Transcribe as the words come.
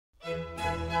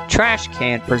Trash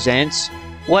Can presents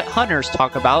What Hunters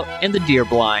Talk About in the Deer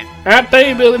Blind. I tell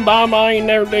you, Billy Bob, I ain't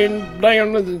never been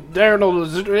down on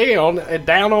the street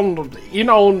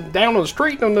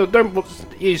on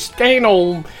the you stand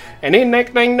on, and then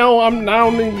next thing you know, I'm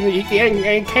down and you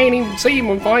can't even see him.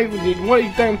 What do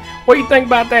you think? What do you think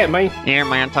about that, man? Yeah,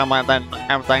 man, talking about that,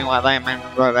 everything like that,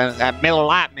 man. That Miller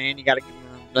Lite, man, you gotta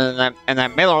and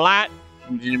that Miller Lite,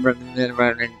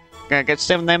 get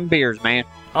some of them beers, man.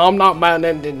 I'm not about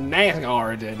that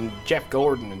NASCAR and Jeff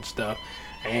Gordon and stuff,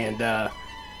 and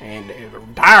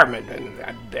retirement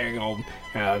and dang on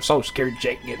Social Security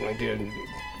check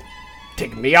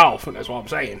ticking me off, and that's what I'm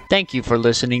saying. Thank you for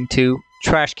listening to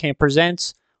Trash Can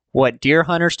Presents What Deer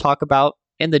Hunters Talk About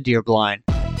in the Deer Blind.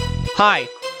 Hi,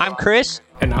 I'm Chris.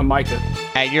 And I'm Micah.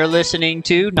 And you're listening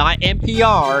to not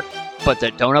NPR, but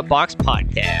the Doughnut Box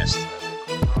Podcast.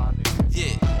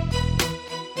 Yeah.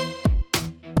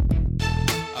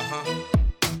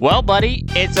 Well, buddy,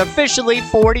 it's officially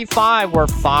 45. We're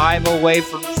 5 away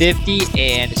from 50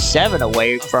 and 7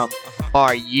 away from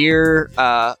our year,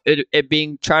 it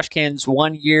being Trash Can's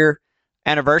 1 year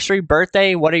anniversary,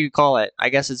 birthday. What do you call it? I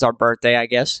guess it's our birthday, I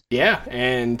guess. Yeah,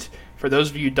 and for those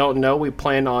of you who don't know, we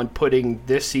plan on putting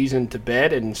this season to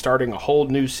bed and starting a whole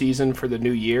new season for the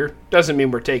new year. Doesn't mean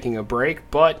we're taking a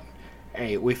break, but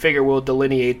hey, we figure we'll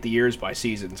delineate the years by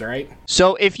seasons, right?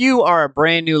 So if you are a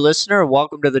brand new listener,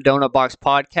 welcome to the Doughnut Box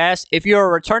Podcast. If you're a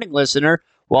returning listener,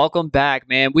 welcome back,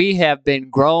 man. We have been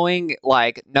growing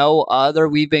like no other.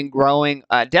 We've been growing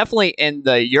definitely in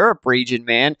the Europe region,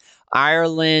 man.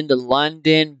 Ireland,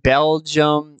 London,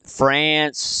 Belgium,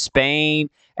 France, Spain,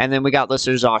 and then we got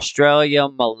listeners in Australia,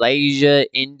 Malaysia,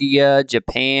 India,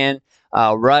 Japan,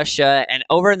 Russia, and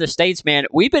over in the States, man,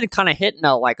 we've been kind of hitting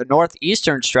a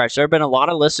northeastern stretch. There have been a lot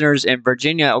of listeners in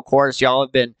Virginia. Of course, y'all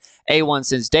have been A1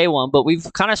 since day one, but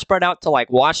we've kind of spread out to like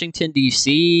Washington,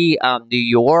 D.C., New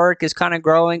York is kind of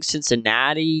growing,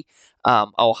 Cincinnati,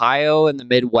 Ohio in the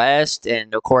Midwest,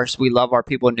 and of course, we love our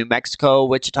people in New Mexico,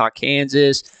 Wichita,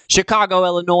 Kansas, Chicago,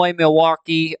 Illinois,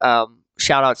 Milwaukee.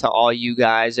 Shout out to all you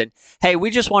guys. And hey, we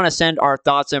just want to send our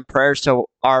thoughts and prayers to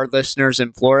our listeners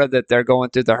in Florida that they're going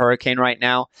through the hurricane right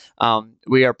now.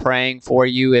 We are praying for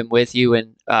you and with you.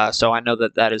 And so I know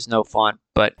that is no fun.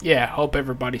 But yeah, hope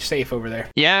everybody's safe over there.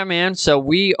 Yeah, man. So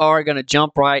we are going to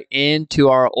jump right into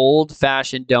our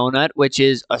old-fashioned donut, which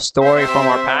is a story from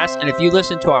our past. And if you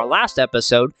listen to our last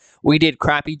episode, we did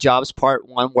Crappy Jobs Part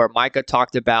 1, where Micah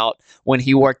talked about when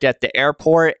he worked at the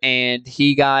airport and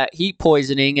he got heat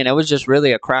poisoning, and it was just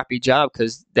really a crappy job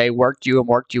because they worked you,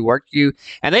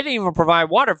 and they didn't even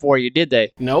provide water for you, did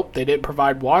they? Nope, they didn't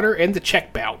provide water, and the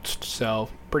check bounced, so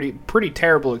pretty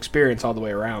terrible experience all the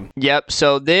way around. Yep,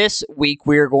 so this week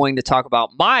we're going to talk about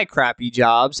my crappy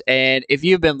jobs, and if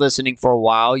you've been listening for a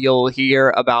while, you'll hear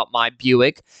about my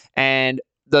Buick, and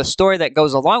the story that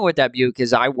goes along with that Buick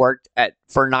is I worked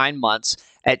for 9 months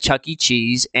at Chuck E.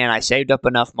 Cheese, and I saved up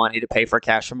enough money to pay for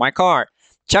cash for my car.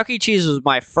 Chuck E. Cheese was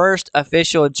my first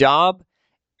official job,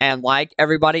 and like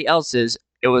everybody else's,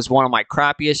 it was one of my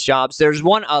crappiest jobs. There's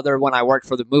one other when I worked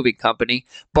for the moving company,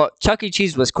 but Chuck E.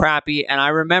 Cheese was crappy, and I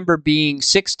remember being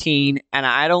 16, and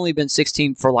I had only been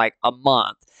 16 for like a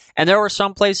month. And there were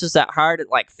some places that hired at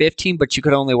like 15, but you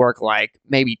could only work like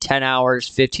maybe 10 hours,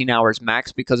 15 hours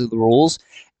max because of the rules.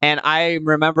 And I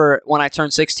remember when I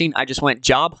turned 16, I just went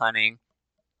job hunting.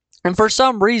 And for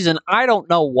some reason, I don't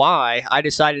know why, I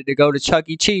decided to go to Chuck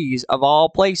E. Cheese, of all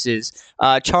places.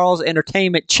 Charles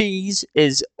Entertainment Cheese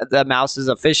is the mouse's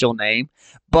official name.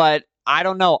 But I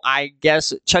don't know. I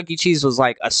guess Chuck E. Cheese was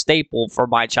like a staple for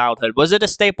my childhood. Was it a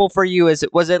staple for you?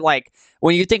 Was it like,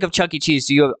 when you think of Chuck E. Cheese,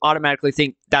 do you automatically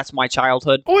think that's my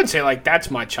childhood? I wouldn't say like that's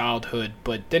my childhood,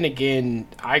 but then again,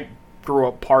 I grew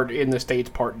up part in the States,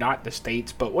 part not the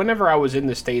States. But whenever I was in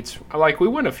the States, we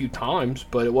went a few times,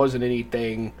 but it wasn't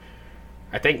anything.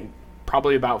 I think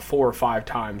probably about 4 or 5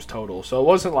 times total. So it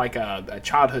wasn't like a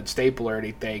childhood staple or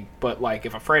anything, but like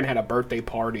if a friend had a birthday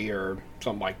party or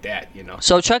something like that, you know.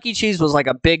 So Chuck E. Cheese was like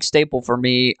a big staple for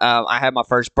me. I had my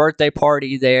first birthday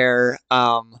party there.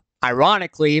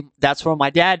 Ironically, that's when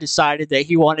my dad decided that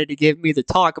he wanted to give me the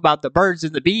talk about the birds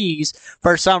and the bees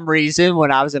for some reason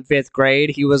when I was in 5th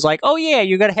grade. He was like, oh yeah,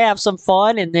 you're going to have some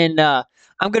fun, and then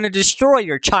I'm going to destroy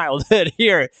your childhood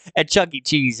here at Chuck E.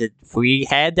 Cheese. And we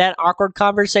had that awkward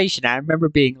conversation. I remember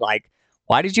being like,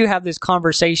 why did you have this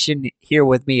conversation here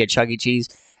with me at Chuck E. Cheese?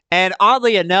 And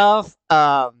oddly enough,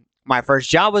 my first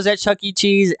job was at Chuck E.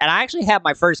 Cheese, and I actually had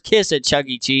my first kiss at Chuck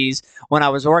E. Cheese when I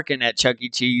was working at Chuck E.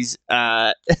 Cheese,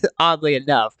 oddly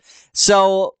enough.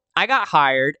 So I got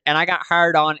hired, and I got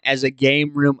hired on as a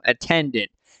game room attendant.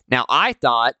 Now, I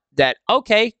thought that,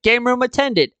 okay, game room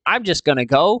attendant, I'm just going to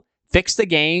go fix the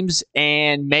games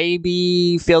and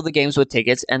maybe fill the games with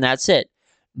tickets, and that's it.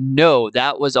 No,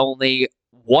 that was only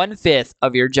 1/5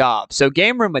 of your job. So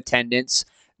game room attendants,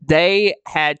 they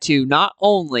had to not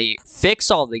only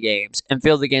fix all the games and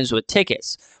fill the games with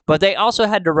tickets, but they also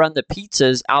had to run the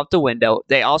pizzas out the window.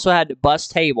 They also had to bus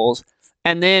tables.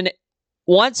 And then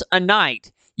once a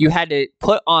night, you had to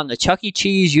put on the Chuck E.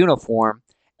 Cheese uniform,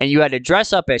 and you had to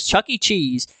dress up as Chuck E.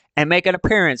 Cheese and make an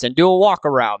appearance and do a walk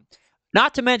around.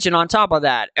 Not to mention, on top of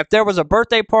that, if there was a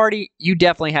birthday party, you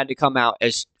definitely had to come out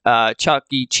as Chuck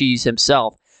E. Cheese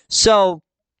himself. So,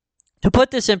 to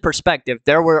put this in perspective,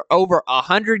 there were over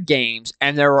 100 games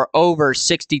and there were over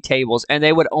 60 tables, and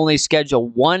they would only schedule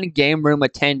one game room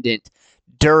attendant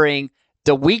during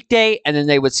the weekday, and then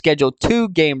they would schedule 2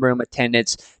 game room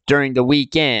attendants during the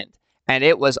weekend, and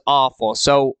it was awful.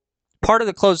 So part of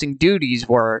the closing duties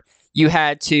were you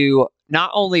had to not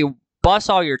only bus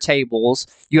all your tables,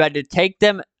 you had to take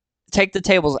the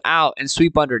tables out and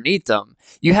sweep underneath them.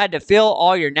 You had to fill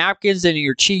all your napkins and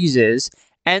your cheeses,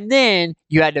 and then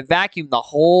you had to vacuum the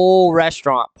whole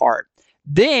restaurant part.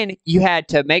 Then you had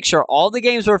to make sure all the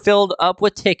games were filled up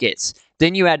with tickets.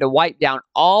 Then you had to wipe down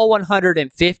all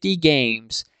 150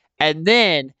 games, and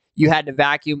then you had to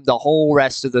vacuum the whole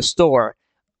rest of the store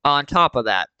on top of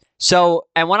that. So,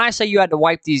 and when I say you had to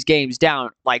wipe these games down,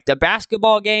 like the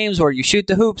basketball games where you shoot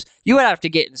the hoops, you would have to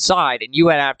get inside and you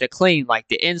would have to clean like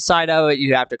the inside of it.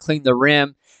 You'd have to clean the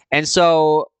rim. And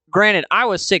so, granted, I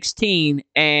was 16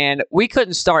 and we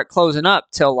couldn't start closing up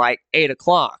till like 8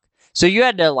 o'clock. So you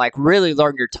had to like really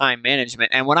learn your time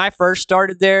management. And when I first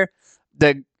started there,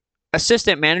 the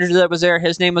assistant manager that was there,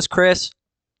 his name was Chris,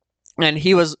 and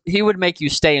he would make you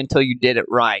stay until you did it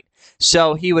right.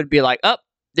 So he would be like, "Oh,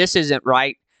 this isn't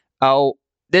right. Oh,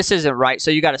 this isn't right.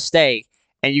 So you got to stay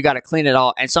and you got to clean it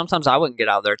all." And sometimes I wouldn't get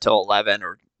out of there till 11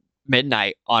 or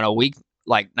midnight on a week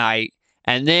like night.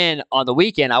 And then on the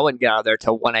weekend, I wouldn't get out of there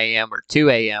till 1 a.m. or 2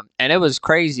 a.m. And it was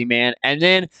crazy, man. And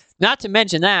then, not to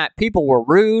mention that, people were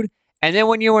rude. And then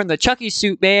when you were in the Chucky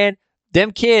suit, man,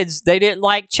 them kids, they didn't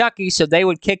like Chucky, so they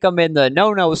would kick them in the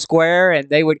no-no square, and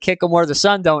they would kick them where the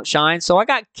sun don't shine. So I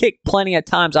got kicked plenty of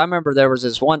times. I remember there was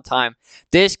this one time,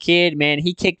 this kid, man,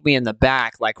 he kicked me in the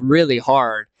back, like, really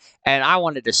hard. And I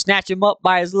wanted to snatch him up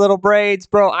by his little braids,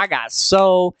 bro. I got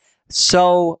so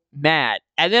mad.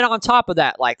 And then on top of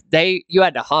that, like, you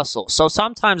had to hustle. So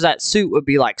sometimes that suit would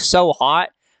be, like, so hot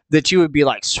that you would be,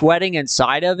 like, sweating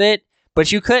inside of it,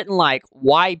 but you couldn't, like,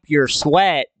 wipe your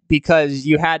sweat because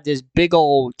you had this big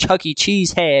old Chuck E.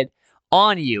 Cheese head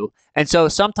on you. And so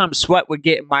sometimes sweat would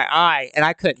get in my eye and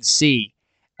I couldn't see.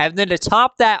 And then to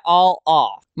top that all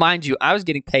off, mind you, I was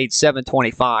getting paid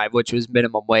 $7.25, which was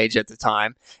minimum wage at the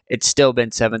time. It's still been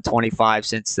 $7.25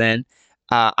 since then.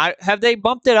 Have they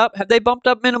bumped it up? Have they bumped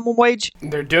up minimum wage?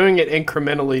 They're doing it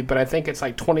incrementally, but I think it's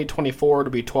like 2024 to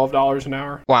be $12 an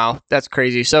hour. Wow, that's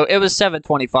crazy. So it was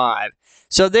 $7.25.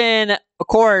 So then, of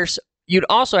course, you'd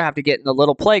also have to get in the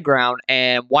little playground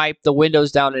and wipe the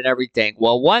windows down and everything.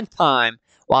 Well, one time,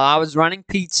 while I was running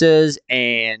pizzas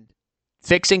and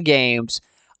fixing games,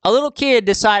 a little kid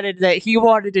decided that he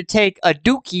wanted to take a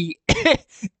dookie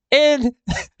in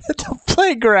the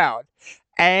playground.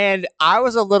 And I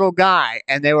was a little guy,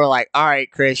 and they were like, "All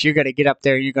right, Chris, you're going to get up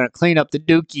there, you're going to clean up the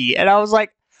dookie." And I was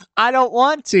like, "I don't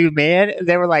want to, man." And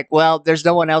they were like, "Well, there's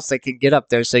no one else that can get up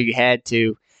there, so you had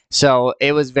to." So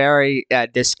it was very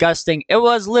disgusting. It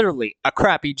was literally a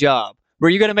crappy job. Were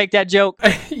you going to make that joke?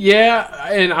 Yeah,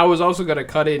 and I was also going to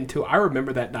cut into, I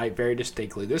remember that night very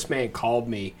distinctly. This man called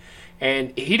me,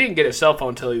 and he didn't get a cell phone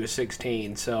until he was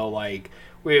 16. So, like,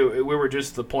 we were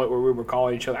just at the point where we were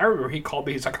calling each other. I remember he called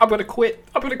me. He's like, "I'm going to quit.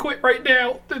 I'm going to quit right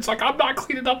now." It's like, I'm not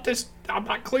cleaning up this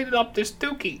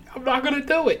dookie. I'm not going to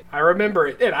do it. I remember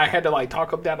it, and I had to, like,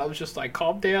 talk him down. I was just like,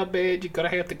 "Calm down, man. You're going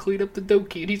to have to clean up the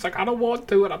dookie." And he's like, "I don't want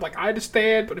to." And I'm like, "I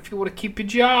understand, but if you want to keep your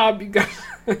job, you got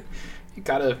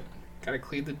to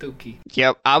clean the dookie."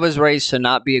 Yep, I was raised to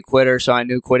not be a quitter, so I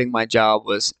knew quitting my job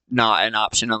was not an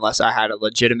option unless I had a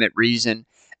legitimate reason.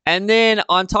 And then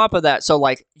on top of that, so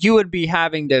like you would be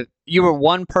you were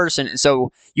one person, and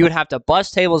so you would have to bus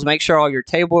tables, make sure all your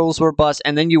tables were bus,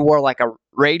 and then you wore like a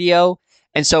radio.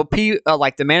 And so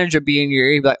like the manager would be in your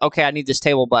ear, he'd be like, "Okay, I need this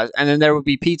table bus." And then there would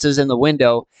be pizzas in the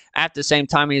window at the same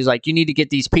time. He's like, "You need to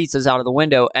get these pizzas out of the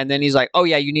window." And then he's like, "Oh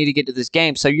yeah, you need to get to this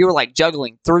game." So you were like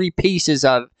juggling 3 pieces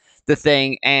of the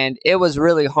thing, and it was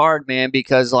really hard, man,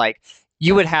 because like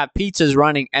you would have pizzas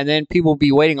running and then people would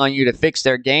be waiting on you to fix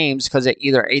their games because they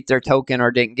either ate their token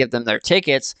or didn't give them their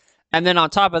tickets. And then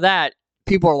on top of that,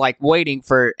 people are like waiting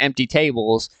for empty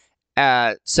tables.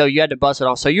 So you had to bust it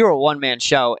off. So you were a one-man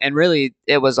show, and really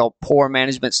it was a poor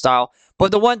management style. But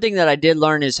the one thing that I did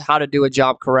learn is how to do a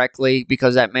job correctly,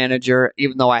 because that manager,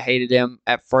 even though I hated him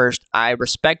at first, I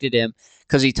respected him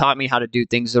because he taught me how to do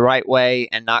things the right way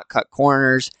and not cut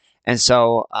corners. And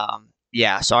so,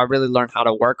 so I really learned how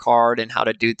to work hard and how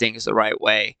to do things the right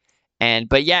way.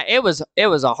 But it was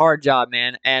a hard job,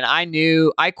 man. And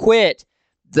I quit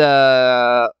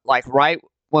right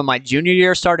when my junior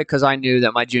year started, because I knew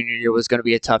that my junior year was going to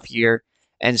be a tough year.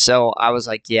 And so I was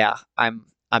like, yeah, I'm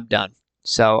done.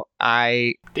 So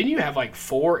Didn't you have like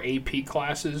 4 AP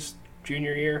classes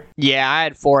junior year? Yeah, I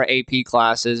had 4 AP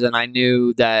classes, and I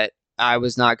knew that I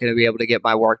was not going to be able to get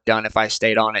my work done if I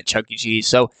stayed on at Chuck E. Cheese.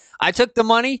 So I took the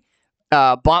money,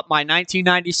 bought my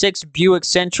 1996 Buick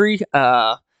Century,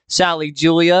 Sally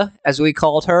Julia, as we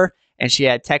called her, and she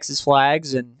had Texas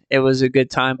flags, and it was a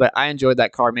good time. But I enjoyed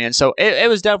that car, man. So it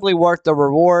was definitely worth the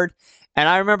reward. And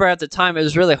I remember at the time it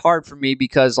was really hard for me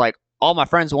because all my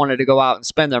friends wanted to go out and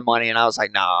spend their money, and I was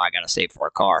like, no, I got to save for a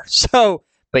car. So,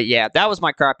 but yeah, that was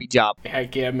my crappy job.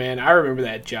 Heck yeah, man. I remember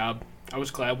that job. I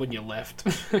was glad when you left.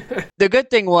 The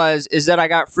good thing is that I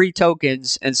got free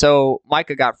tokens, and so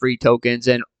Micah got free tokens,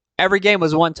 and every game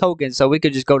was 1 token, so we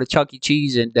could just go to Chuck E.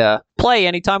 Cheese and play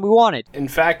anytime we wanted. In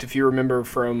fact, if you remember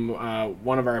from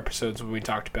one of our episodes when we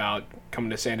talked about coming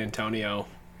to San Antonio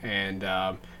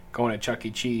and going to Chuck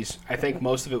E. Cheese, I think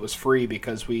most of it was free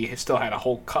because we still had a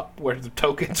whole cup worth of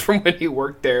tokens from when he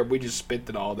worked there. We just spent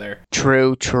it all there.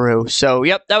 True. So,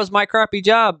 yep, that was my crappy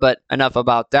job, but enough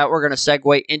about that. We're going to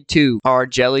segue into our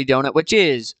Jelly Donut, which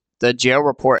is the jail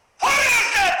report. Who is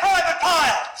that private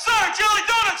pile? Sir, jelly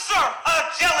donut, sir! A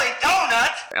jelly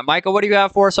donut? And Michael, what do you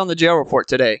have for us on the jail report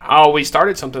today? Oh, we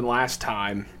started something last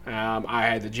time. I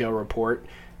had the jail report,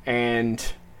 and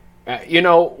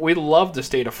we love the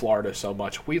state of Florida so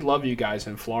much. We love you guys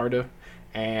in Florida,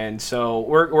 and so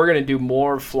we're going to do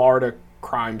more Florida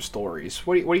crime stories.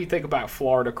 What do you think about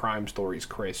Florida crime stories,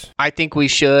 Chris? I think we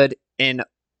should, in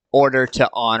order to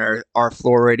honor our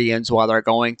Floridians while they're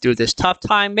going through this tough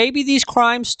time. Maybe these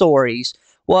crime stories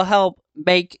will help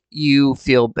make you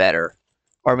feel better,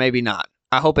 or maybe not.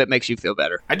 I hope it makes you feel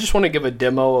better. I just want to give a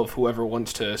demo of whoever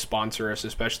wants to sponsor us,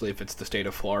 especially if it's the state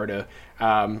of Florida.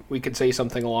 We could say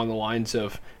something along the lines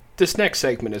of, this next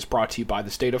segment is brought to you by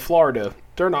the state of Florida.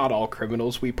 They're not all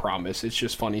criminals, we promise. It's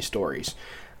just funny stories.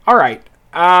 All right.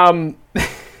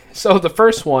 So the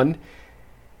first one,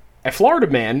 a Florida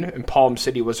man in Palm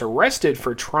City was arrested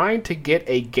for trying to get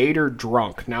a gator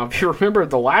drunk. Now, if you remember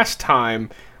the last time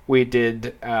we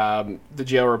did the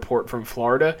jail report from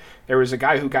Florida, there was a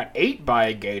guy who got ate by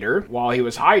a gator while he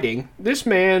was hiding. This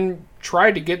man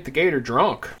tried to get the gator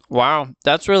drunk. Wow,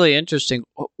 that's really interesting.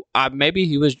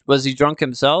 Maybe was he drunk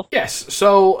himself? Yes,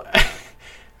 so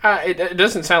it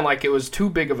doesn't sound like it was too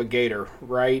big of a gator,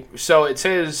 right? So it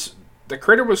says the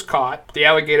critter was caught. The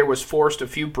alligator was forced a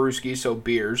few brewskis, so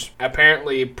beers,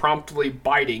 apparently promptly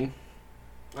biting.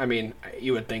 I mean,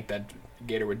 you would think that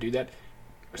gator would do that.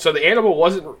 So the animal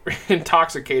wasn't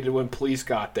intoxicated when police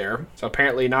got there. So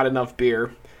apparently not enough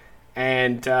beer.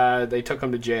 And they took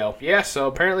him to jail. Yeah, so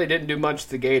apparently it didn't do much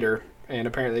to the gator. And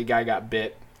apparently the guy got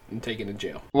bit and taken to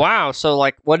jail. Wow, so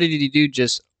what did he do?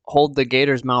 Just hold the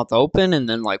gator's mouth open and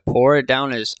then pour it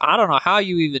down his... I don't know how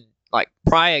you even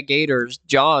pry a gator's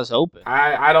jaws open.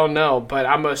 I don't know, but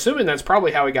I'm assuming that's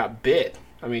probably how he got bit.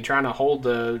 I mean, trying to hold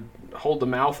the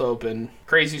mouth open.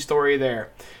 Crazy story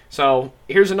there. So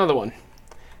here's another one.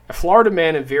 A Florida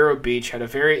man in Vero Beach had a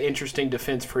very interesting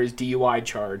defense for his DUI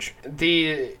charge.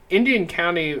 The Indian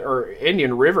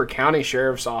River County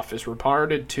Sheriff's Office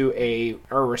responded to a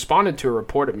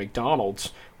report at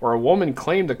McDonald's where a woman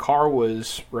claimed the car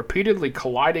was repeatedly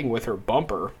colliding with her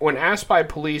bumper. When asked by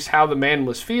police how the man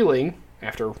was feeling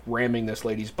after ramming this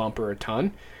lady's bumper a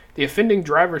ton, the offending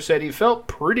driver said he felt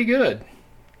pretty good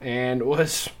and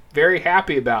was very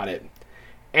happy about it.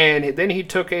 And then he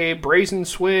took a brazen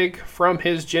swig from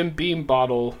his Jim Beam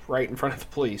bottle right in front of the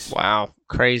police. Wow,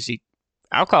 crazy.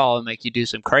 Alcohol will make you do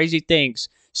some crazy things.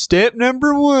 Step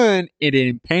number 1, it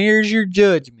impairs your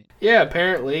judgment. Yeah,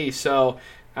 apparently. So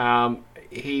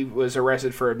he was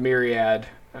arrested for a myriad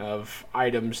of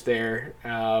items there,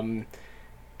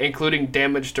 including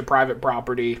damage to private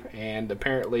property. And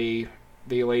apparently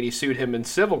the lady sued him in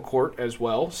civil court as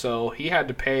well. So he had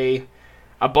to pay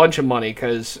a bunch of money,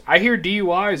 because I hear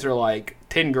DUIs are like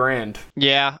 $10,000.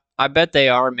 Yeah, I bet they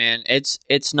are, man. It's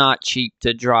not cheap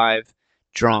to drive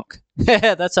drunk.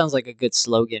 That sounds like a good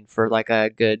slogan for a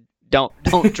good don't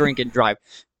drink and drive.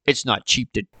 It's not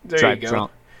cheap to drive drunk.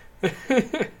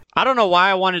 I don't know why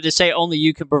I wanted to say only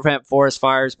you can prevent forest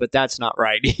fires, but that's not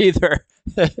right either.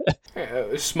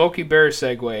 Smokey Bear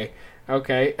segue.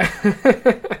 Okay.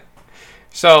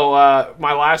 So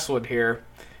my last one here.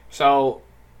 So,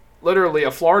 literally,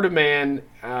 a Florida man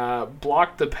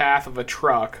blocked the path of a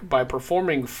truck by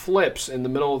performing flips in the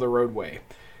middle of the roadway,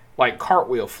 like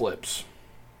cartwheel flips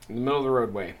in the middle of the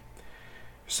roadway.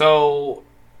 So,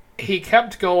 he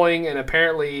kept going and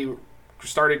apparently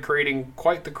started creating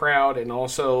quite the crowd and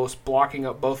also blocking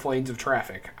up both lanes of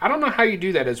traffic. I don't know how you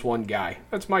do that as one guy.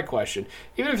 That's my question.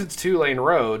 Even if it's 2-lane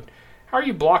road, how are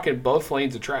you blocking both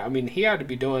lanes of traffic? I mean, he had to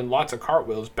be doing lots of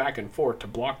cartwheels back and forth to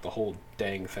block the whole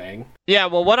dang thing. Yeah,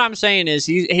 well, what I'm saying is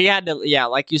he had to, yeah,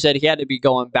 like you said, he had to be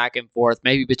going back and forth,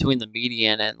 maybe between the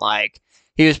median and, like,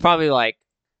 he was probably, like,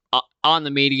 on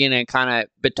the median and kind of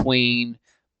between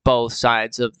both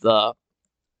sides of the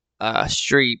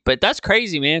street. But that's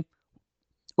crazy, man.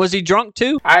 Was he drunk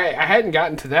too? I hadn't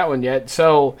gotten to that one yet.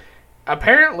 So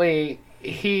apparently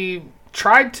he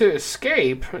tried to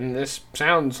escape, and this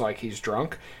sounds like he's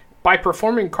drunk, by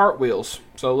performing cartwheels.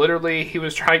 So literally he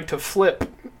was trying to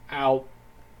flip out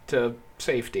to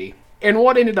safety. And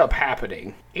what ended up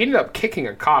happening? He ended up kicking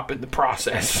a cop in the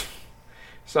process.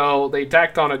 So they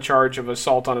tacked on a charge of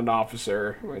assault on an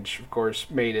officer, which, of course,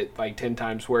 made it like 10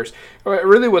 times worse.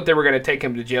 Really what they were going to take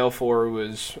him to jail for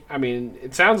was, I mean,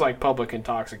 it sounds like public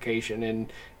intoxication.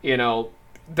 And, you know,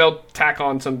 they'll tack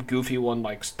on some goofy one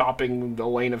like stopping the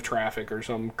lane of traffic or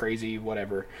some crazy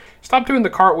whatever. Stop doing the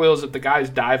cartwheels if the guy's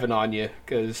diving on you,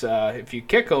 because if you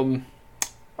kick him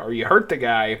or you hurt the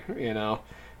guy, you know,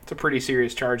 it's a pretty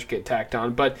serious charge to get tacked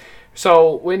on. But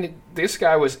so when this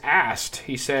guy was asked,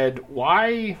 he said,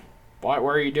 why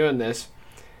are you doing this?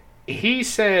 He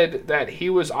said that he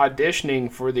was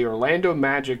auditioning for the Orlando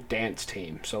Magic dance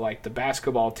team. So like the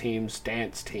basketball team's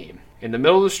dance team in the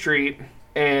middle of the street.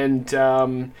 And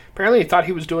apparently he thought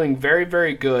he was doing very,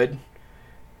 very good,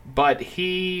 but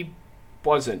he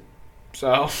wasn't.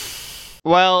 So...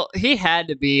 Well, he had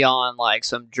to be on, like,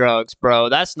 some drugs, bro.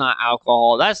 That's not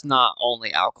alcohol. That's not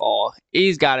only alcohol.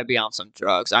 He's got to be on some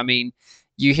drugs. I mean,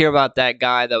 you hear about that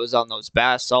guy that was on those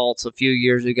bath salts a few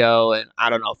years ago, and I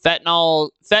don't know,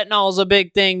 fentanyl's a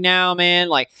big thing now, man.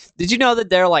 Like, did you know that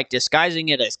they're, like, disguising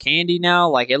it as candy now?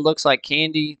 Like, it looks like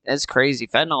candy. That's crazy.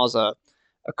 Fentanyl's a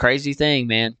crazy thing,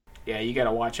 man. Yeah, you got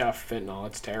to watch out for fentanyl.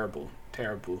 It's terrible.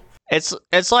 Terrible.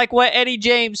 It's like what Eddie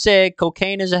James said,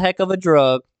 cocaine is a heck of a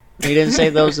drug. He didn't say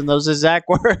those in those exact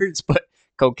words, but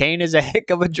cocaine is a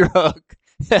heck of a drug.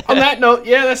 On that note,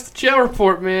 yeah, that's the jail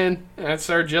report, man. That's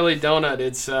our jelly donut.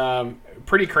 It's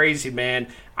pretty crazy, man.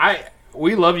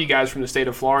 We love you guys from the state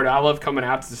of Florida. I love coming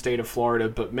out to the state of Florida,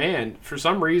 but man, for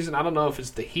some reason, I don't know if it's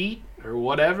the heat or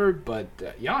whatever, but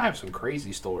y'all have some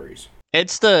crazy stories. It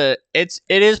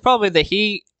is probably the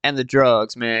heat and the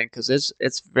drugs, man, because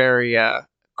it's very a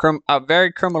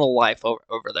very criminal life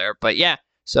over there. But yeah.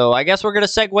 So I guess we're going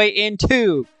to segue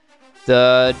into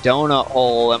the donut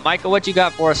hole. And Micah, what you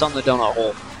got for us on the donut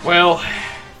hole? Well,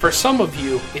 for some of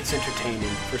you, it's entertaining.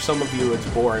 For some of you, it's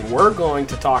boring. We're going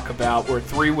to talk about, we're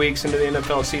 3 weeks into the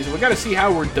NFL season. We got to see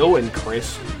how we're doing,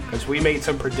 Chris, because we made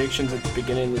some predictions at the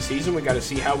beginning of the season. We got to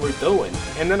see how we're doing.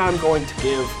 And then I'm going to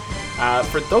give,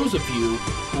 for those of you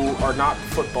who are not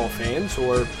football fans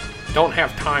or don't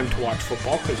have time to watch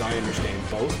football, because I understand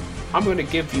both, I'm going to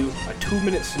give you a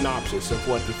 2-minute synopsis of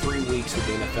what the 3 weeks of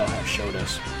the NFL have showed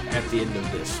us at the end of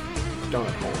this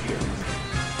donut hole here.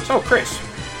 So, Chris,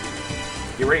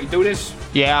 you ready to do this?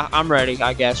 Yeah, I'm ready,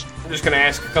 I guess. I'm just going to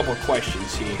ask a couple of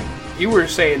questions here. You were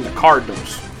saying the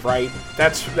Cardinals, right?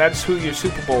 That's who your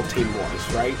Super Bowl team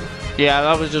was, right? Yeah,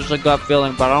 that was just a gut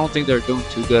feeling, but I don't think they're doing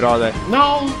too good, are they?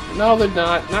 No, they're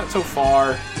not. Not so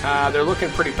far. They're looking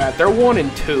pretty bad. They're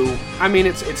 1-2. I mean,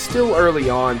 it's still early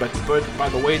on, but by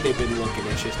the way they've been looking,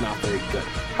 it's just not very good.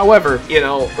 However, you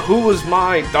know, who was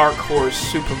my dark horse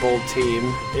Super Bowl team?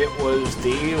 It was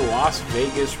the Las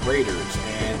Vegas Raiders,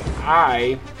 and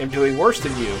I am doing worse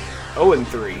than you,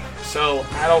 0-3. So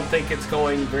I don't think it's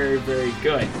going very, very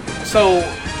good. So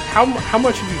how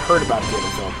much have you heard about the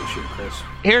NFL this year, Chris?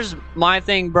 Here's my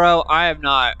thing, bro. I have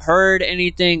not heard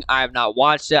anything. I have not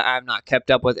watched it. I have not kept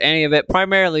up with any of it,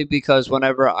 primarily because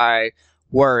whenever I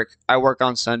work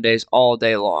on Sundays all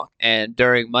day long. And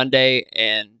during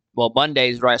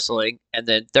Monday's wrestling, and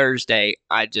then Thursday,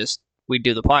 we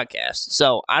do the podcast.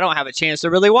 So I don't have a chance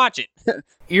to really watch it.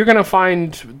 You're going to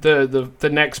find the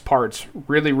next parts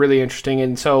really, really interesting.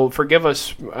 And so forgive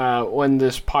us when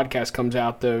this podcast comes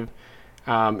out.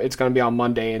 It's going to be on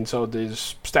Monday, and so the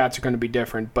stats are going to be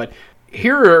different. But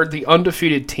here are the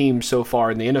undefeated teams so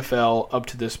far in the NFL up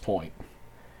to this point.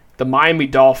 The Miami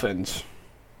Dolphins,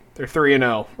 they're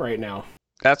 3-0 right now.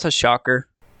 That's a shocker.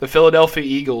 The Philadelphia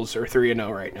Eagles are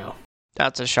 3-0 right now.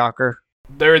 That's a shocker.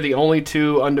 They're the only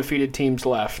 2 undefeated teams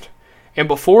left. And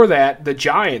before that, the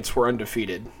Giants were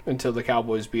undefeated until the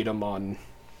Cowboys beat them on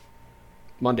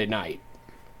Monday night.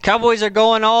 Cowboys are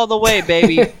going all the way,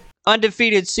 baby.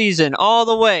 Undefeated season all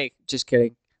the way. Just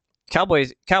kidding.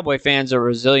 Cowboy fans are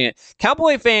resilient.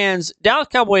 Dallas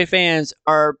Cowboy fans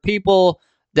are people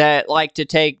that like to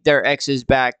take their exes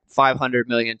back 500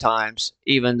 million times,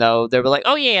 even though they were like,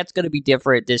 oh yeah, it's going to be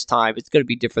different this time. It's going to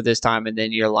be different this time. And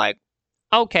then you're like,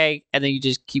 okay. And then you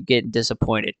just keep getting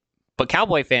disappointed. But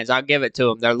Cowboy fans, I'll give it to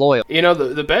them. They're loyal. You know,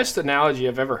 the best analogy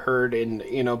I've ever heard in,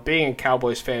 being a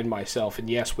Cowboys fan myself, and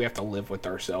yes, we have to live with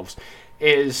ourselves,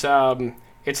 is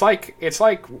it's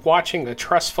like watching a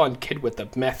trust fund kid with a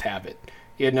meth habit.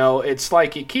 It's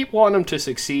like you keep wanting them to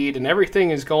succeed and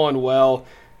everything is going well,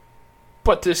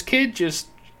 but this kid just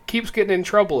keeps getting in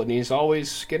trouble and he's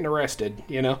always getting arrested,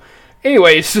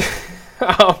 Anyways,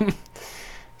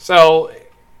 so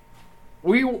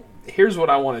here's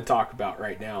what I want to talk about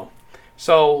right now.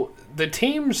 So the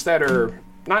teams that are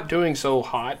not doing so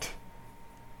hot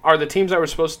are the teams that were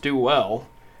supposed to do well.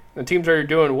 The teams that are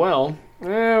doing well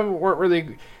weren't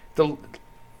really the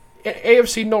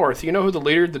AFC North. You know who the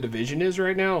leader of the division is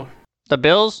right now? The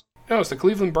Bills? No, it's the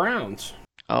Cleveland Browns.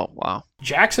 Oh, wow.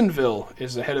 Jacksonville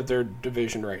is the head of their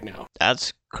division right now.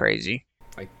 That's crazy.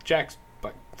 Like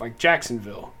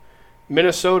Jacksonville.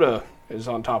 Minnesota is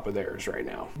on top of theirs right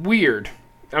now. Weird.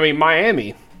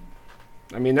 Miami.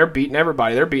 They're beating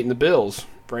everybody. They're beating the Bills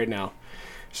right now.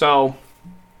 So,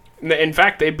 in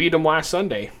fact, they beat them last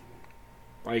Sunday.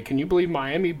 Can you believe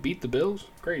Miami beat the Bills?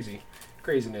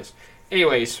 Craziness.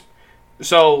 Anyways,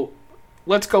 so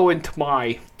let's go into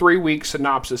my 3-week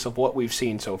synopsis of what we've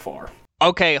seen so far.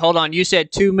 Okay, hold on. You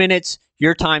said 2 minutes.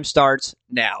 Your time starts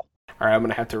now. All right, I'm going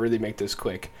to have to really make this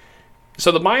quick.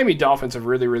 So the Miami Dolphins have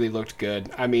really, really looked good.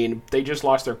 They just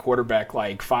lost their quarterback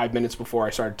 5 minutes before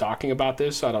I started talking about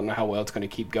this, so I don't know how well it's going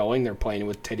to keep going. They're playing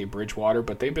with Teddy Bridgewater,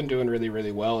 but they've been doing really,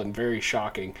 really well and very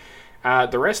shocking.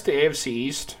 The rest of the AFC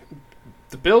East,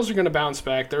 the Bills are going to bounce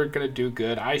back. They're going to do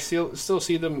good. I still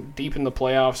see them deep in the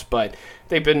playoffs, but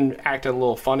they've been acting a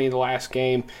little funny the last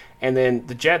game. And then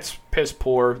the Jets, piss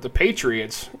poor. The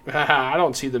Patriots, I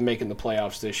don't see them making the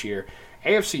playoffs this year.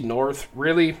 AFC North,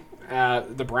 really?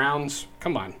 The Browns,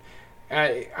 come on.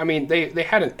 They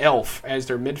had an elf as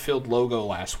their midfield logo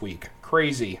last week.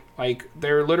 Crazy.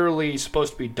 They're literally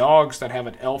supposed to be dogs that have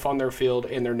an elf on their field,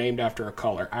 and they're named after a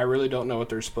color. I really don't know what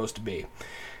they're supposed to be.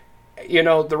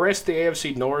 The rest of the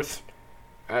AFC North,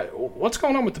 what's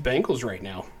going on with the Bengals right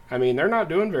now? They're not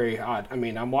doing very hot.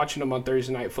 I'm watching them on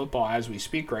Thursday Night Football as we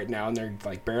speak right now, and they're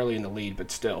barely in the lead,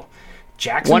 but still.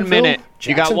 Jacksonville, 1 minute.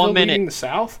 You got 1 minute. Leading the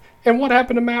South. And what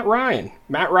happened to Matt Ryan?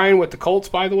 Matt Ryan with the Colts,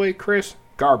 by the way, Chris,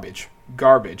 garbage.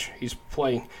 He's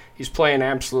playing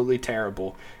absolutely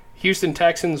terrible. Houston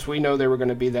Texans, we know they were going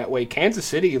to be that way. Kansas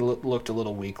City looked a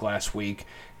little weak last week.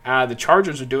 The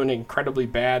Chargers are doing incredibly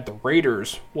bad. The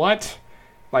Raiders, what?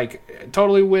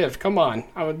 Totally whiffed. Come on.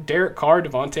 Derek Carr,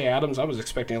 Devontae Adams, I was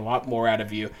expecting a lot more out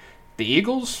of you. The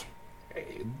Eagles,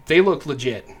 they look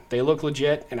legit.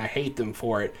 And I hate them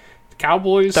for it. The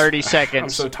Cowboys, 30 seconds. I'm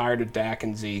so tired of Dak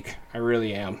and Zeke. I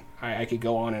really am. I could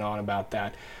go on and on about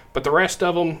that. But the rest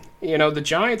of them, the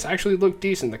Giants actually look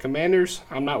decent. The Commanders,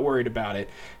 I'm not worried about it.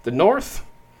 The North,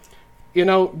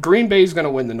 Green Bay's going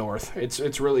to win the North.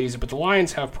 It's really easy. But the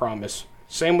Lions have promise.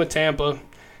 Same with Tampa.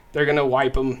 They're going to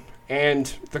wipe them. And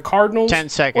the Cardinals, 10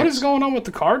 seconds. What is going on with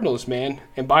the Cardinals, man?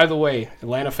 And by the way,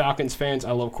 Atlanta Falcons fans,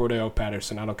 I love Cordero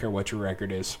Patterson. I don't care what your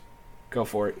record is. Go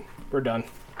for it. We're done.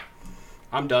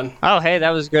 I'm done. Oh, hey,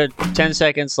 that was good. 10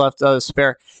 seconds left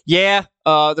spare. Yeah,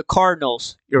 the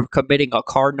Cardinals. You're committing a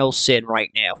cardinal sin right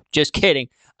now. Just kidding.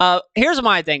 Here's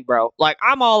my thing, bro.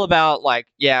 I'm all about,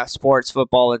 sports,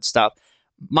 football, and stuff.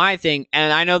 My thing,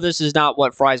 and I know this is not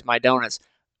what fries my donuts,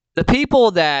 the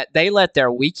people that they let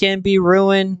their weekend be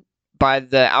ruined by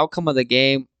the outcome of the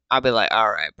game, I'll be like,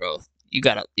 all right, bro, you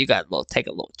gotta take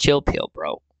a little chill pill,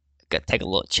 bro. You gotta take a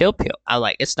little chill pill.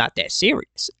 It's not that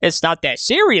serious. It's not that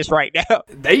serious right now.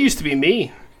 They used to be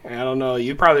me. I don't know.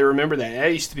 You probably remember that. That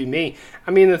used to be me.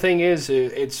 The thing is,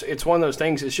 it's one of those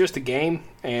things. It's just a game,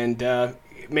 and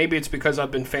maybe it's because I've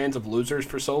been fans of losers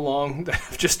for so long that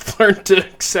I've just learned to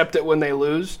accept it when they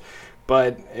lose.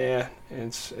 But yeah,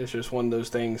 it's just one of those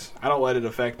things. I don't let it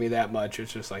affect me that much.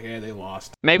 It's just they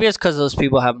lost. Maybe it's because those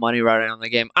people have money riding on the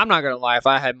game. I'm not gonna lie. If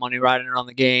I had money riding on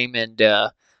the game and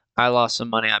I lost some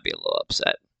money, I'd be a little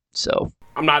upset. So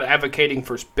I'm not advocating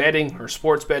for betting or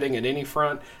sports betting at any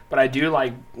front, but I do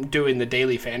like doing the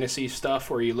daily fantasy stuff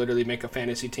where you literally make a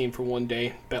fantasy team for one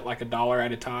day, bet $1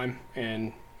 at a time,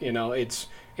 and it's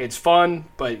fun,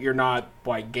 but you're not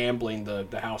gambling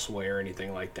the house away or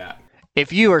anything like that.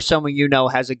 If you or someone you know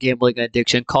has a gambling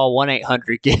addiction, call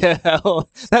 1-800-GAMBLE.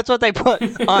 That's what they put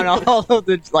on all of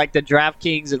the the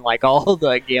DraftKings and all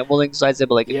the gambling sites. They'd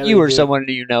be like, if you or someone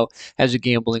you know has a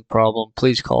gambling problem,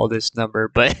 please call this number.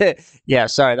 But yeah,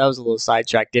 sorry, that was a little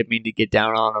sidetrack. Didn't mean to get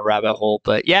down on a rabbit hole.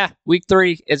 But yeah, week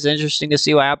 3, it's interesting to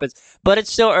see what happens. But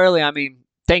it's still early. I mean,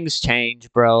 things change,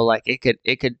 bro. It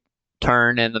could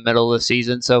turn in the middle of the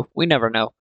season, so we never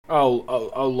know.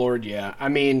 Oh, Lord, yeah. I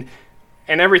mean,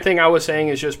 and everything I was saying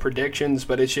is just predictions,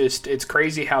 but it's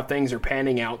crazy how things are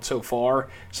panning out so far.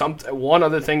 One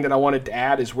other thing that I wanted to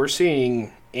add is we're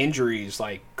seeing injuries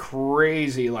like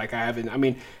crazy. I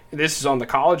mean, this is on the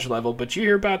college level, but you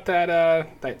hear about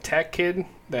that tech kid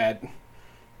that,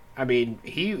 I mean,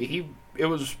 it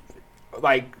was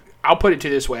I'll put it to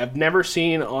this way. I've never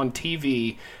seen on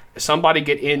TV somebody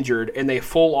get injured and they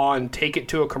full on take it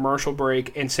to a commercial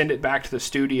break and send it back to the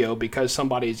studio because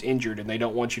somebody's injured and they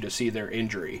don't want you to see their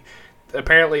injury.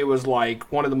 Apparently it was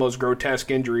one of the most grotesque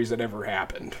injuries that ever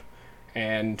happened.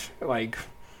 And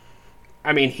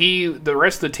I mean, the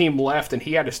rest of the team left and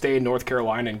he had to stay in North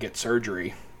Carolina and get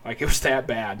surgery. It was that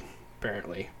bad,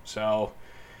 apparently. So,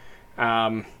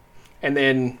 and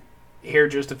then here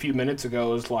just a few minutes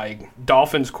ago is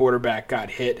Dolphins quarterback got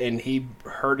hit and he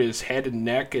hurt his head and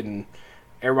neck and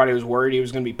everybody was worried he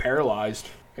was going to be paralyzed.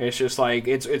 And it's just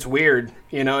it's weird.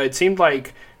 It seemed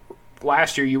like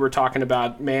last year you were talking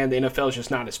about, man, the NFL is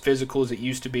just not as physical as it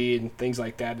used to be and things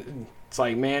like that. And it's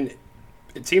man,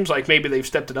 it seems like maybe they've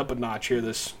stepped it up a notch here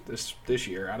this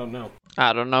year. I don't know.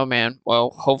 I don't know, man. Well,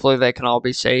 hopefully they can all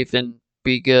be safe and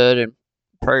be good, and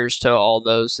prayers to all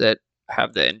those that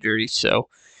have the injury. So,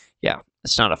 yeah,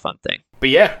 it's not a fun thing. But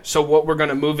yeah, so what we're going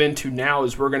to move into now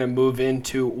is we're going to move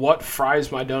into what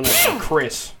fries my donuts.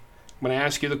 Chris, I'm going to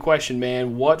ask you the question,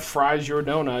 man. What fries your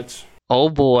donuts? Oh,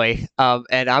 boy.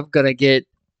 And I'm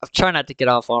trying not to get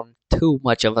off on too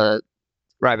much of a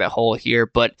rabbit hole here,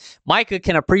 but Micah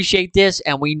can appreciate this,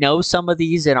 and we know some of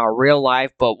these in our real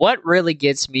life, but what really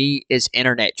gets me is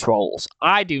internet trolls.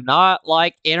 I do not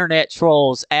like internet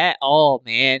trolls at all,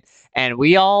 man. And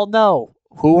we all know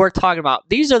who we're talking about.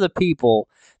 These are the people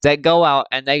that go out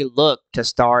and they look to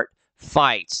start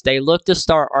fights. They look to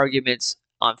start arguments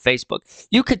on Facebook.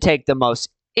 You could take the most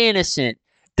innocent,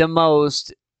 the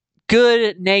most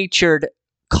good-natured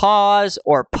cause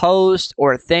or post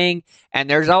or thing, and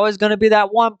there's always going to be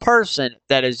that one person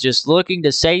that is just looking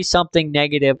to say something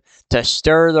negative to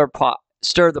stir the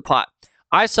pot.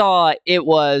 I saw it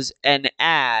was an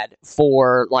ad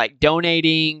for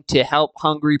donating to help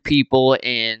hungry people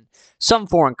in some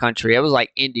foreign country. It was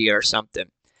India or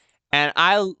something. And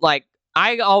I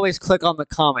always click on the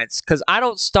comments because I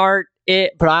don't start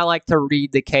it, but I like to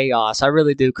read the chaos. I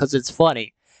really do because it's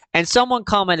funny. And someone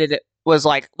commented it was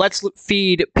let's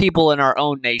feed people in our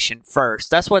own nation first.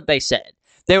 That's what they said.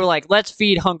 They were let's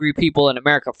feed hungry people in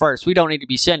America first. We don't need to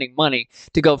be sending money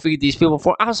to go feed these people.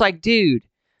 I was dude,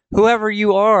 whoever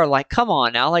you are, come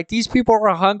on now. These people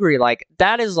are hungry.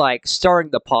 That is stirring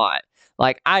the pot.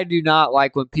 I do not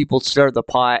like when people stir the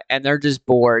pot and they're just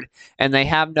bored and they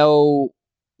have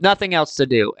nothing else to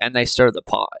do and they stir the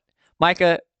pot.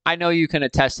 Micah, I know you can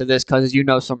attest to this because you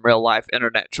know some real life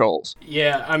internet trolls.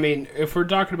 Yeah, I mean, if we're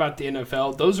talking about the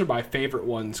NFL, those are my favorite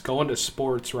ones. Going to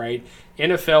sports, right?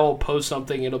 NFL will post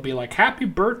something, it'll be happy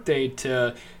birthday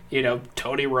to,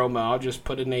 Tony Romo. I'll just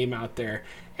put a name out there.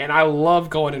 And I love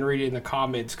going and reading the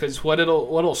comments because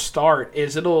what'll start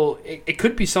is it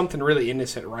could be something really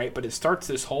innocent, right? But it starts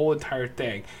this whole entire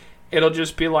thing. It'll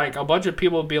just be a bunch of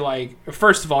people will be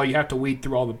first of all, you have to weed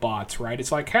through all the bots, right? It's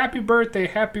happy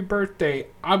birthday,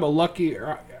 I'm a lucky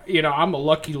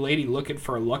lady looking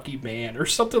for a lucky man or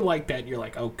something like that. And you're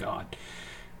oh God.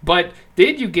 But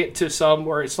then you get to some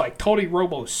where it's Tony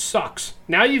Romo sucks.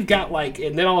 Now you've got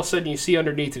and then all of a sudden you see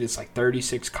underneath it, it's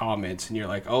 36 comments and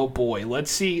you're oh boy,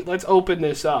 let's open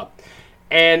this up.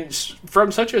 And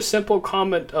from such a simple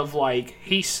comment of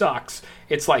he sucks,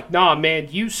 it's nah, man,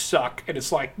 you suck. And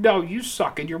it's no, you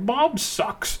suck and your mom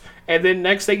sucks. And then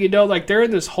next thing you know, they're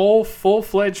in this whole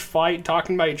full-fledged fight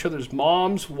talking about each other's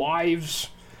moms, wives,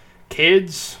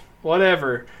 kids,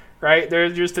 whatever, right? They're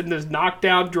just in this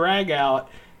knockdown drag out.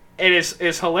 And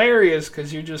it's hilarious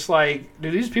because you're just do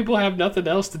these people have nothing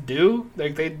else to do?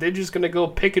 They're just going to go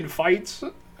picking fights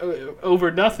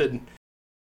over nothing.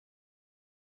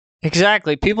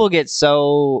 Exactly. People get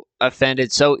so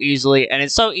offended so easily, and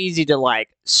it's so easy to like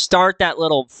start that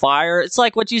little fire. It's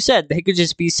like what you said. They could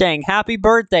just be saying happy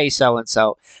birthday so and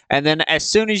so. And then as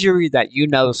soon as you read that, you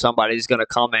know somebody's going to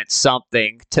comment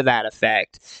something to that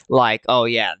effect. Like, "Oh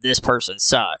yeah, this person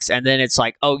sucks." And then it's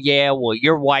like, "Oh yeah, well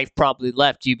your wife probably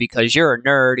left you because you're a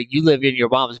nerd and you live in your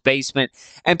mom's basement."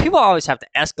 And people always have to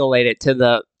escalate it to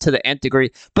the nth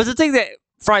degree. But the thing that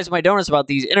fries my donuts about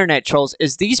these internet trolls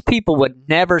is these people would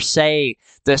never say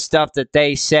the stuff that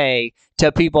they say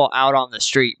to people out on the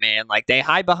street, man. Like they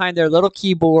hide behind their little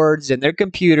keyboards and their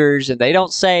computers and they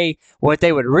don't say what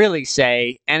they would really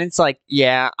say. And it's like,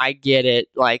 yeah, I get it.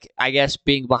 Like, I guess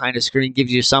being behind a screen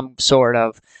gives you some sort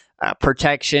of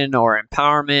protection or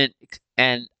empowerment.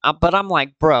 And but I'm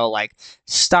like, bro, like,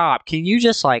 stop. Can you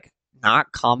just like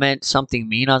not comment something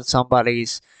mean on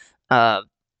somebody's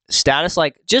status?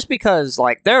 Like, just because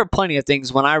like there are plenty of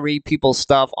things when I read people's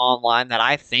stuff online that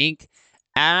I think,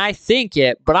 and I think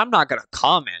it, but I'm not gonna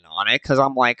comment on it because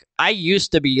I'm like, I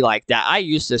used to be like that. I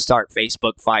used to start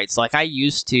Facebook fights. Like I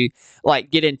used to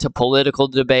like get into political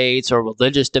debates or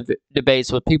religious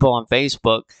debates with people on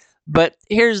Facebook. But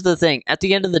here's the thing. At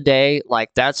the end of the day, like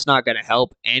that's not going to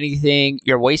help anything.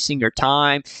 You're wasting your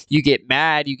time. You get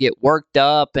mad, you get worked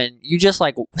up, and you just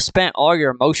like spent all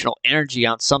your emotional energy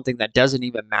on something that doesn't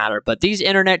even matter. But these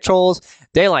internet trolls,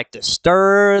 they like to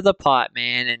stir the pot,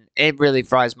 man, and it really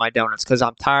fries my donuts because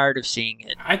I'm tired of seeing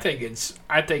it. I think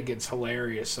it's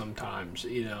hilarious sometimes.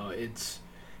 You know, it's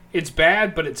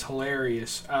bad, but it's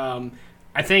hilarious.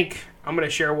 I think I'm going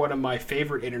to share one of my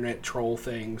favorite internet troll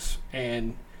things,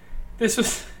 and this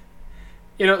is,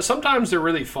 you know, sometimes they're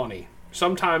really funny.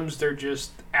 Sometimes they're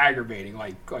just aggravating,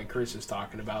 like Chris is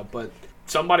talking about. But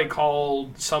somebody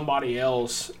called somebody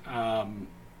else.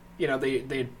 You know, they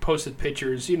had posted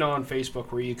pictures, you know, on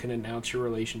Facebook where you can announce your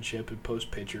relationship and post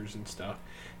pictures and stuff.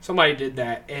 Somebody did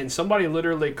that, and somebody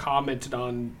literally commented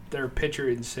on their picture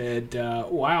and said,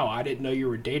 "Wow, I didn't know you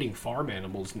were dating farm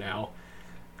animals now."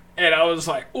 And I was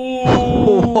like, ooh.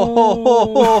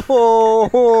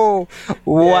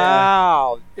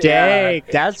 Wow. Dang,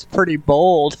 yeah. That's pretty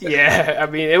bold. Yeah, I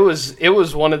mean, it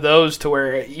was one of those to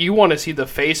where you want to see the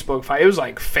Facebook fight. It was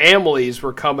like families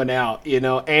were coming out, you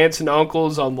know, aunts and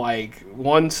uncles on like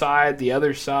one side, the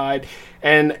other side.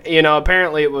 And, you know,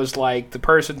 apparently it was like the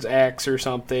person's ex or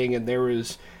something, and there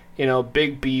was, you know,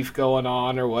 big beef going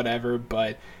on or whatever.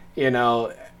 But, you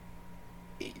know,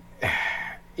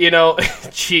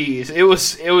 geez, it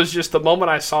was just the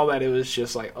moment I saw that, it was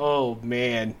just like, oh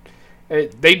man,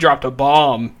 they dropped a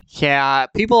bomb. Yeah,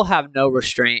 people have no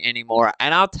restraint anymore,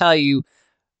 and I'll tell you,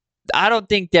 I don't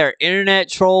think they're internet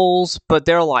trolls, but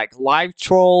they're like live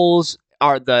trolls.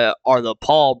 Are the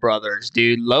Paul brothers,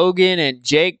 dude? Logan and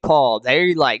Jake Paul.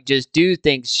 They like just do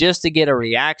things just to get a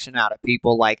reaction out of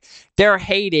people. Like they're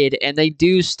hated, and they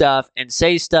do stuff and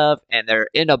say stuff, and they're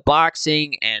into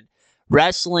boxing and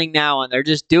wrestling now, and they're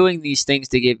just doing these things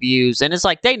to get views. And it's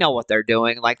like they know what they're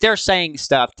doing. Like they're saying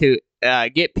stuff to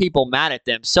get people mad at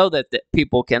them so that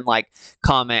people can like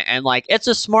comment. And like it's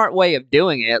a smart way of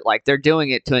doing it. Like they're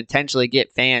doing it to intentionally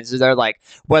get fans. They're like,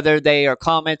 whether they are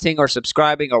commenting or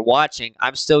subscribing or watching,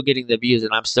 I'm still getting the views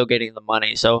and I'm still getting the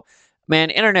money. So man,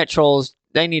 internet trolls,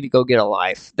 they need to go get a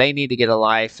life. They need to get a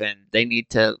life, and they need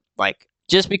to, like,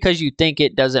 just because you think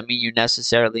it doesn't mean you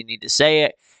necessarily need to say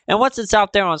it. And once it's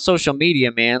out there on social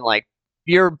media, man, like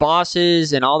your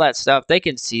bosses and all that stuff, they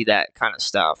can see that kind of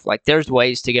stuff. Like there's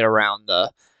ways to get around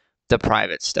the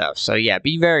private stuff. So yeah,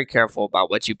 be very careful about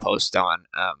what you post on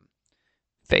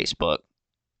Facebook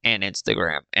and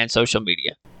Instagram and social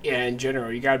media. Yeah, in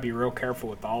general, you got to be real careful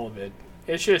with all of it.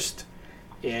 It's just,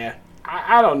 yeah,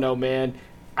 I don't know, man.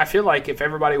 I feel like if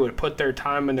everybody would put their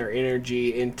time and their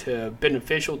energy into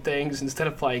beneficial things instead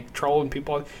of like trolling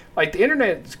people, like the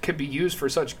internet could be used for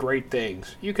such great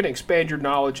things. You can expand your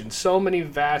knowledge in so many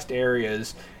vast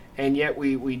areas, and yet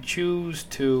we choose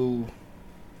to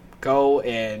go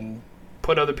and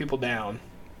put other people down.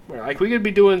 Like we could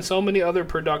be doing so many other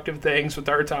productive things with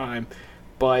our time,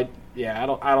 but yeah,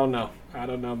 I don't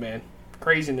know, man.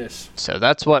 Craziness. So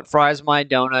that's what fries my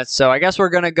donuts. So I guess we're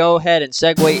going to go ahead and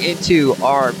segue into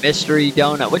our mystery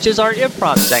donut, which is our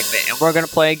improv segment. And we're going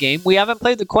to play a game. We haven't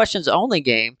played the questions only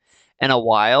game in a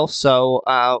while, so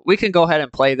we can go ahead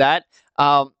and play that.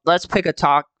 Let's pick a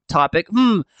topic.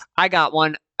 I got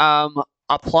one.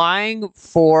 Applying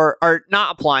for, or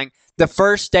not applying, the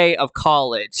first day of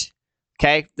college.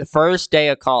 Okay? The first day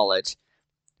of college.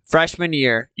 Freshman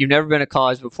year. You've never been to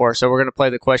college before, so we're going to play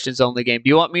the questions only game. Do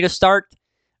you want me to start,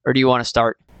 or do you want to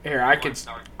start? Here,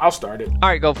 I'll start it. All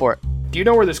right, go for it. Do you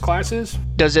know where this class is?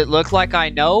 Does it look like I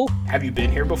know? Have you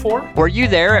been here before? Were you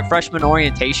there at freshman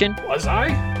orientation? Was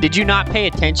I? Did you not pay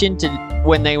attention to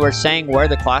when they were saying where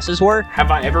the classes were? Have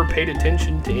I ever paid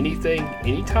attention to anything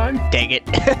anytime? Dang it.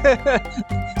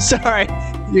 Sorry.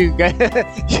 You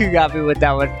got me with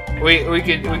that one. We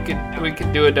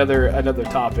could do another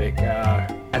topic.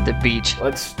 At the beach.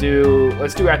 Let's do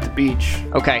at the beach.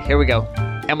 Okay, here we go.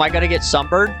 Am I gonna get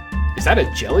sunburned? Is that a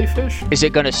jellyfish? Is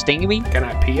it gonna sting me? Can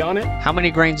I pee on it? How many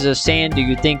grains of sand do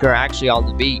you think are actually on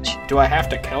the beach? Do I have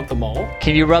to count them all?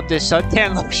 Can you rub this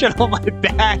suntan lotion on my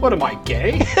back? What am I,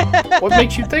 gay? What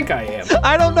makes you think I am?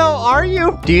 I don't know. Are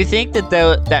you? Do you think that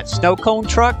that snow cone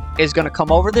truck is gonna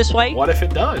come over this way? What if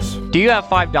it does? Do you have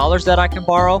 $5 that I can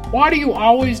borrow? Why do you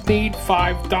always need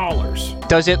 $5?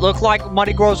 Does it look like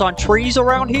money grows on trees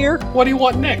around here? What do you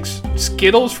want next?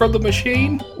 Skittles from the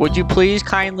machine? Would you please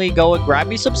kindly go and grab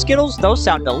me some Skittles? Those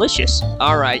sound delicious.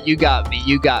 All right, you got me.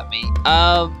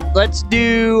 Let's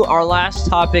do our last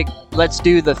topic. Let's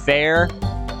do the fair.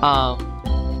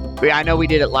 I know we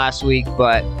did it last week,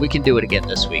 but we can do it again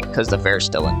this week because the fair's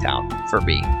still in town for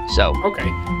me. So okay,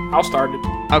 I'll start it.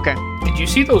 Okay. Did you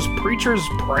see those preachers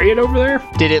praying over there?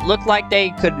 Did it look like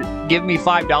they could give me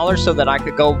 $5 so that I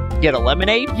could go get a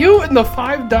lemonade? You and the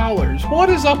 $5. What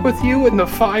is up with you and the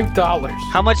 $5?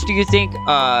 How much do you think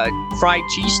fried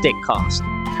cheese stick cost?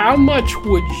 How much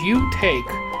would you take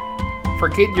for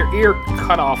getting your ear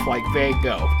cut off like Van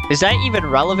Gogh? Is that even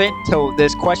relevant to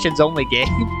this questions only game?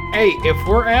 Hey, if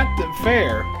we're at the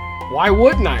fair, why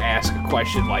wouldn't I ask a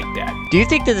question like that? Do you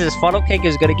think that this funnel cake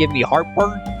is going to give me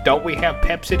heartburn? Don't we have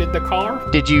Pepsi in the car?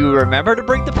 Did you remember to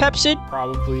bring the Pepsi?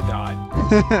 Probably not.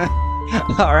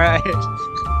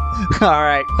 All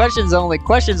right. Questions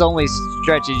only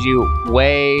stretches you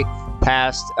way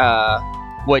past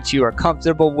what you are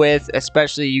comfortable with,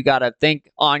 especially you got to think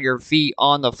on your feet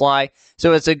on the fly.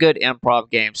 So it's a good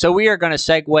improv game. So we are going to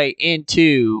segue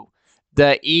into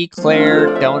the Eclair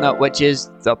donut, which is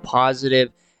the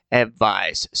positive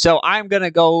advice. So I'm going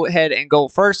to go ahead and go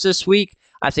first this week.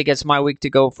 I think it's my week to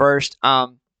go first.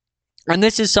 And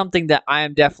this is something that I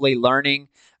am definitely learning.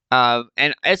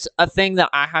 And it's a thing that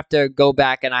I have to go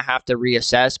back and I have to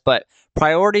reassess, but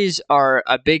priorities are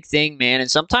a big thing, man. And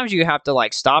sometimes you have to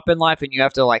like stop in life and you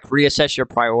have to like reassess your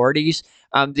priorities,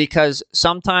 because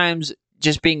sometimes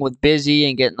just being with busy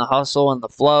and getting the hustle and the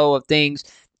flow of things,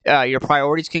 your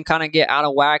priorities can kind of get out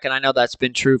of whack. And I know that's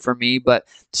been true for me, but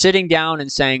sitting down and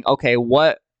saying, okay,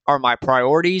 what are my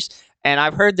priorities? And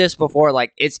I've heard this before,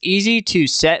 like it's easy to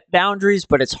set boundaries,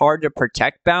 but it's hard to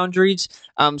protect boundaries.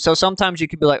 So sometimes you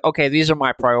can be like, okay, these are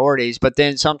my priorities. But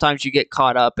then sometimes you get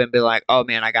caught up and be like, oh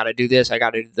man, I got to do this, I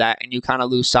got to do that. And you kind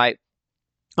of lose sight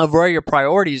of where your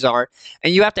priorities are.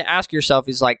 And you have to ask yourself,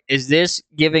 is this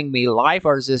giving me life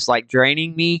or is this like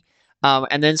draining me?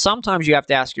 And then sometimes you have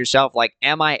to ask yourself, like,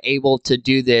 am I able to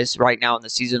do this right now in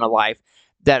the season of life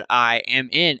that I am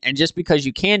in? And just because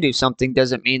you can do something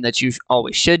doesn't mean that you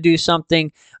always should do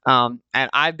something. And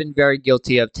I've been very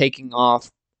guilty of taking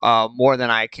off more than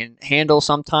I can handle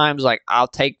sometimes. Like I'll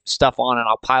take stuff on and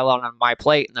I'll pile on my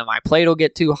plate and then my plate will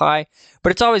get too high.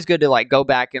 But it's always good to like go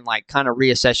back and like kind of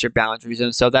reassess your boundaries.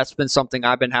 And so that's been something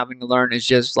I've been having to learn, is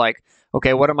just like,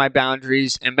 okay, what are my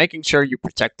boundaries, and making sure you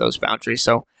protect those boundaries.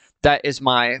 So that is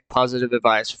my positive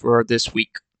advice for this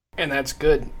week. And that's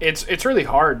good. It's really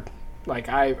hard. Like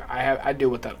I deal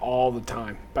with that all the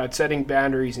time, about setting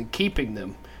boundaries and keeping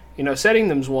them. You know, setting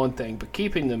them is one thing, but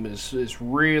keeping them is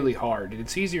really hard.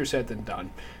 It's easier said than done.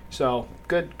 So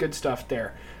good stuff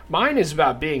there. Mine is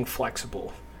about being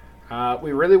flexible.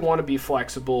 We really want to be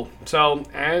flexible. So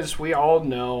as we all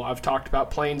know, I've talked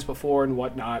about planes before and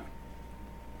whatnot,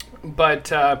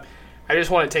 but I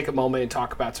just want to take a moment and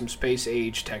talk about some space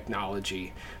age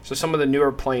technology. So some of the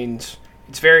newer planes,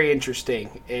 it's very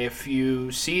interesting. If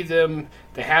you see them,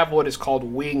 they have what is called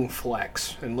wing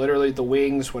flex. And literally the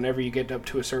wings, whenever you get up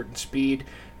to a certain speed,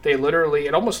 they literally,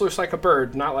 it almost looks like a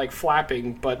bird, not like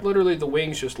flapping, but literally the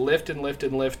wings just lift and lift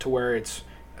and lift to where it's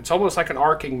almost like an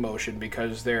arcing motion,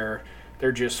 because they're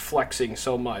just flexing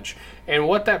so much. And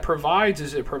what that provides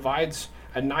is it provides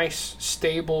a nice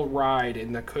stable ride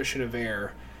in the cushion of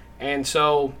air. And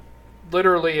so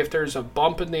literally if there's a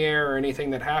bump in the air or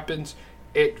anything that happens,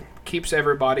 it keeps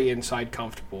everybody inside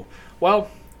comfortable.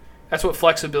 Well, that's what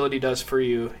flexibility does for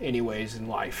you anyways in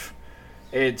life.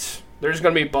 There's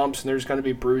going to be bumps and there's going to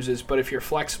be bruises, but if you're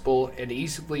flexible and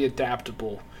easily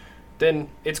adaptable, then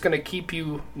it's going to keep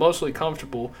you mostly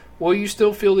comfortable. Will you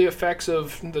still feel the effects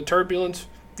of the turbulence?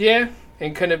 Yeah.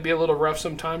 And can it be a little rough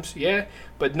sometimes? Yeah.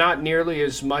 But not nearly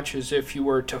as much as if you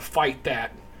were to fight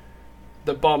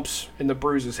the bumps and the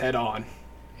bruises head on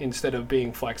instead of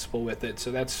being flexible with it.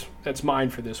 So that's mine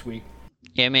for this week.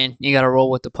 Yeah, man, you got to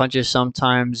roll with the punches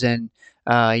sometimes. And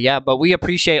but we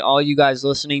appreciate all you guys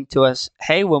listening to us.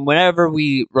 Hey, whenever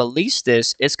we release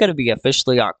this, it's going to be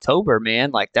officially October,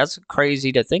 man. Like, that's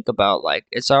crazy to think about. Like,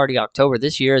 it's already October.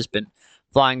 This year has been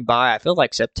flying by. I feel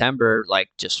like September, like,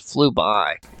 just flew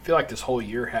by. I feel like this whole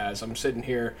year has. I'm sitting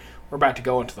here. We're about to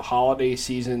go into the holiday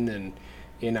season, and,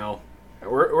 you know,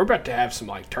 we're about to have some,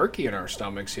 like, turkey in our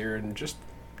stomachs here in just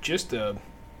a,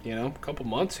 couple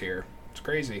months here. It's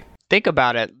crazy. Think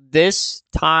about it. This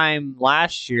time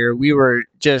last year, we were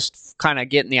just kind of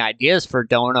getting the ideas for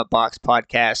Doughnut Box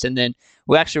Podcast, and then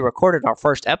we actually recorded our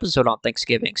first episode on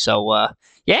Thanksgiving. So,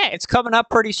 it's coming up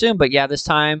pretty soon. But, yeah, this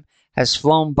time has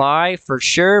flown by for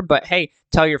sure. But, hey,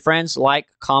 tell your friends, like,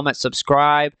 comment,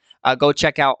 subscribe. Go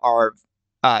check out our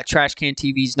Trash Can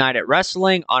TV's Night at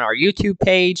Wrestling on our YouTube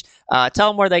page. Tell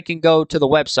them where they can go to the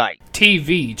website.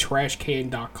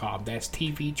 tvtrashcan.com. That's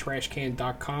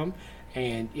tvtrashcan.com.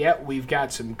 And, we've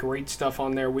got some great stuff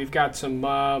on there. We've got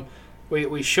some,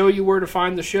 we show you where to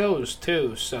find the shows,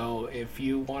 too. So if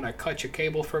you want to cut your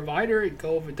cable provider and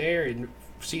go over there and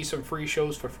see some free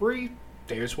shows for free,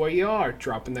 there's where you are,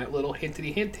 dropping that little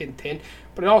hintity hint.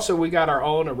 But also, we got our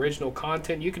own original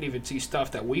content. You can even see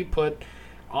stuff that we put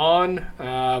on.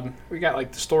 We got,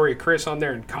 like, the story of Chris on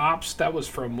there and Cops. That was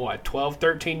from, 12,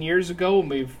 13 years ago when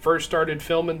we first started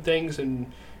filming things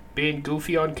and being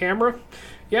goofy on camera.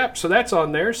 Yep, so that's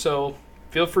on there, so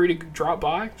feel free to drop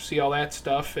by, see all that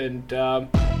stuff, and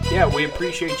we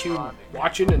appreciate you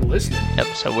watching and listening. Yep,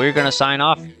 so we're going to sign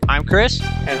off. I'm Chris.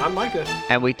 And I'm Micah.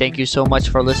 And we thank you so much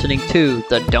for listening to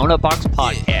the Doughnut Box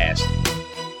Podcast.